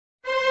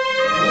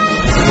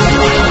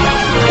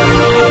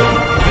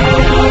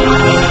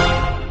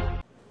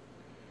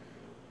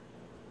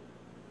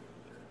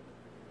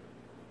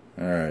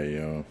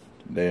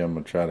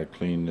try to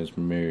clean this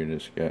mirror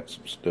that's got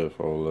some stuff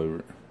all over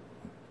it.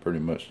 Pretty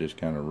much just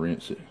kind of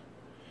rinse it.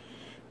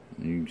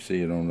 You can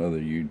see it on other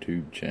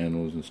YouTube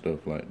channels and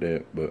stuff like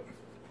that, but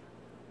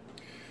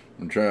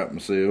I'm gonna try it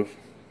myself.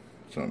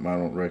 Something I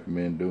don't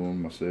recommend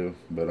doing myself,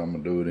 but I'm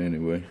gonna do it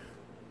anyway.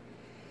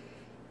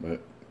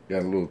 But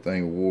got a little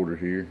thing of water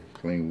here,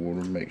 clean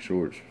water. Make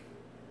sure it's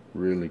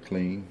really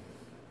clean.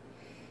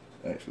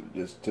 Actually,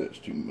 just a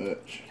touch too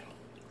much.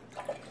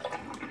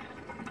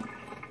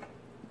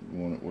 You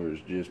want it where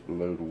it's just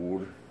below the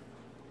water.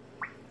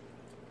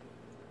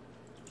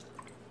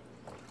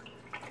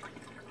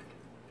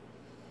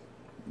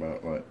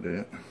 About like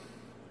that.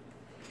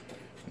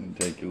 And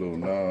take your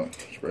little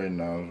spray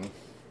nozzle,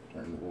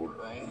 turn the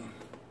water on,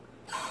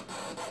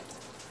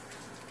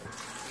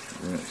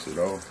 rinse it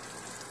off.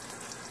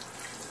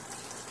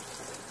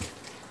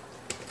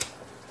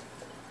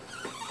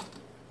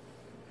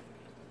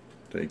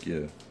 Take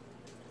your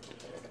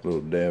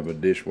little dab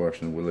of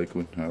dishwashing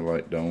liquid. I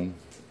like Dawn.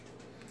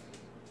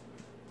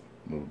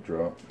 Little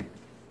drop.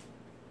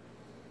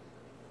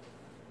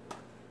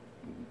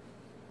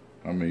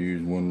 I'm gonna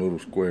use one little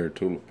square of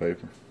toilet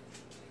paper,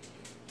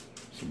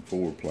 some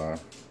 4-ply,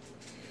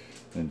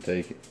 and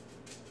take it,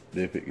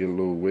 dip it, get a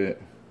little wet,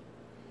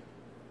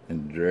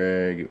 and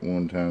drag it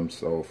one time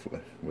softly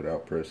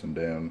without pressing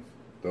down.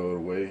 Throw it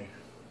away.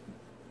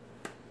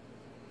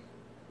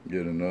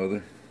 Get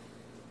another.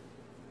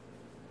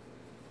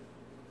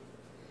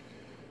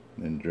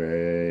 Then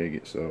drag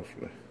it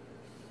softly.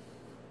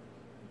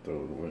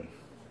 Throw it away.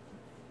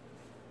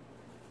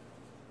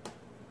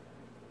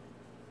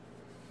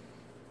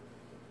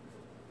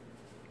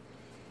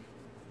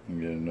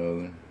 And get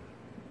another.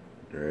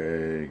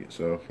 Drag it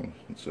softly,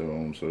 and so on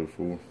and so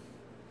forth.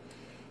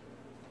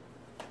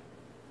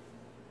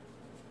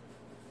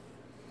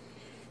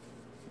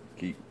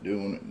 Keep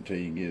doing it until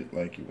you get it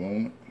like you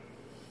want it.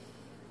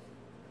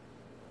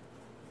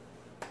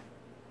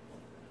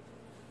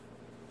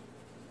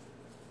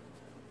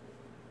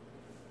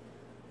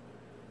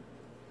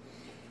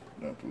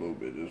 Dump a little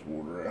bit of this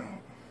water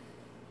out.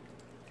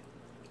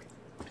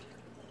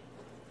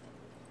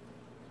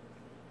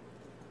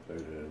 Throw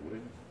that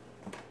away.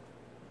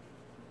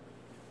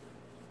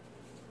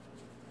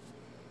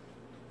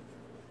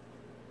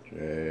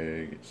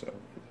 Drag it softly.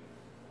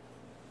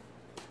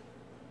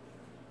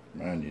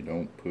 Mind you,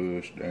 don't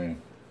push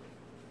down.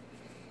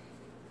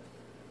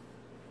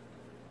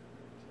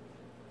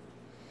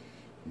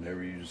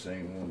 Never use the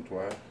same one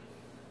twice.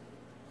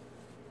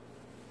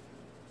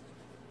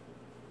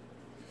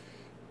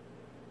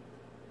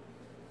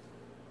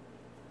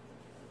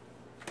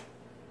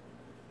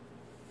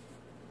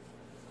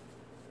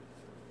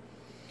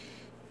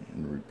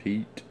 And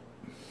repeat,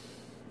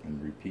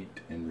 and repeat,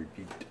 and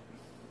repeat.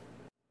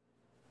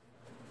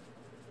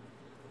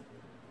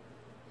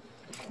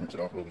 Rinse it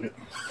off a little bit.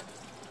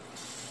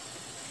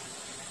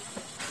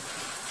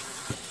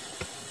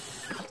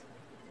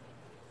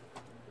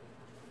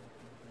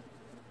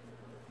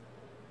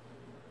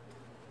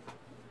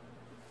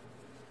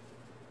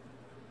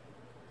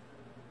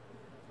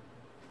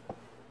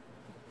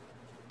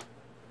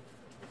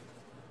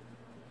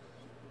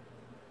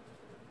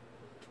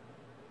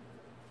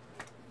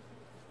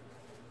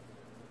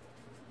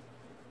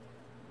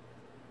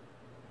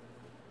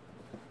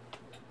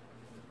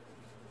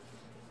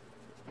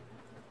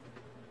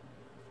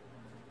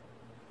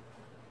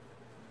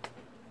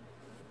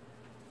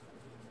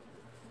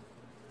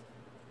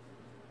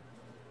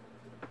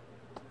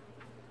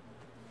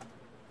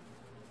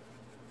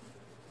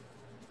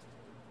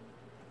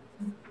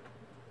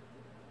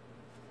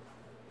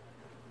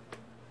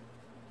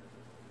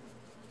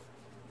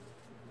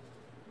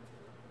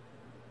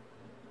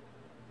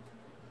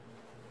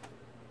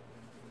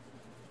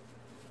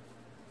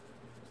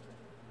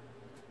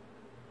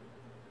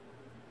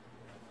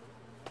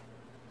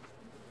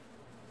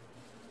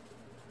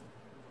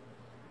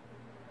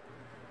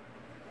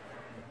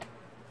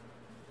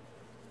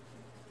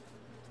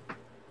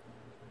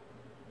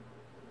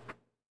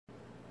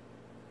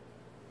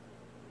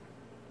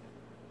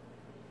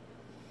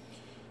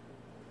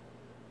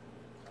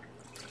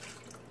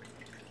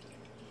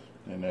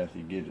 And as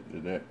you get it to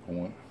that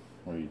point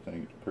where you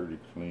think it's pretty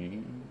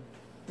clean,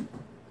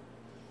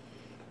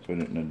 put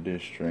it in a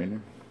dish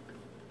strainer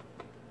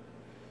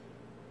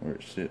where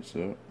it sits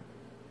up,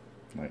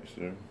 like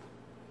so.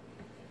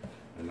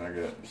 And I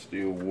got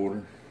still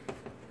water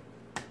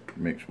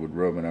mixed with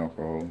rubbing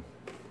alcohol.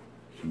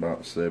 It's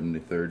about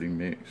 70-30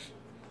 mix.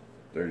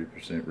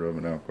 30%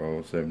 rubbing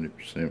alcohol,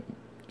 70%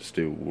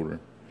 still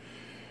water.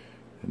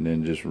 And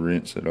then just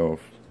rinse it off.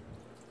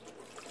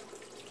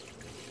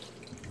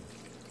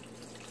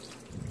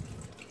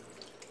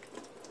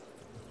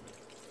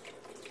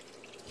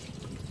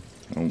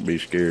 Don't be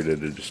scared of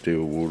the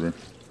distilled water.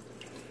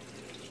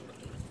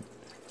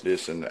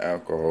 This and the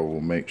alcohol will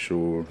make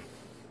sure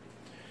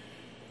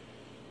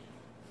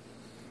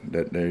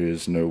that there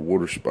is no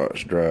water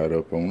spots dried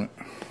up on it.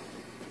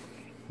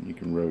 You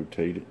can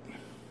rotate it.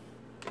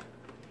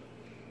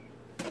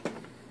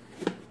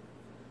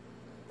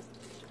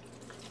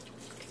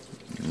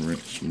 And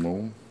rinse some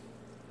more.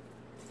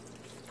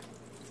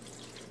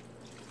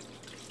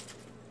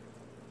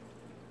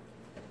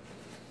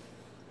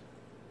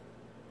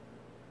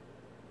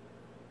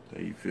 So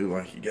you feel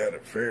like you got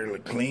it fairly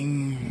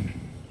clean.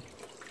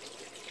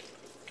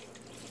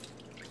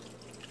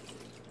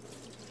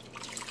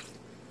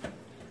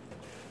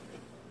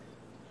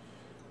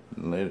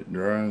 And let it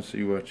dry and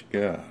see what you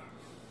got.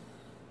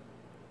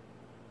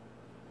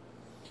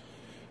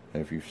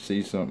 If you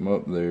see something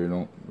up there,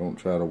 don't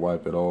try to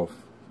wipe it off.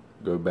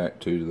 Go back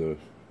to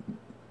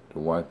the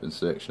wiping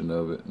section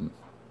of it and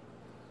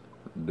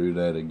do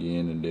that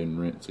again, and then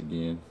rinse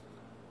again.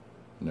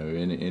 You know,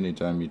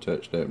 anytime you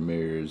touch that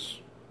mirror,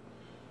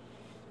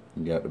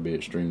 you got to be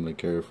extremely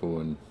careful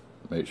and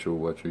make sure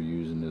what you're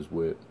using is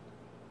wet.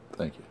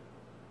 Thank you.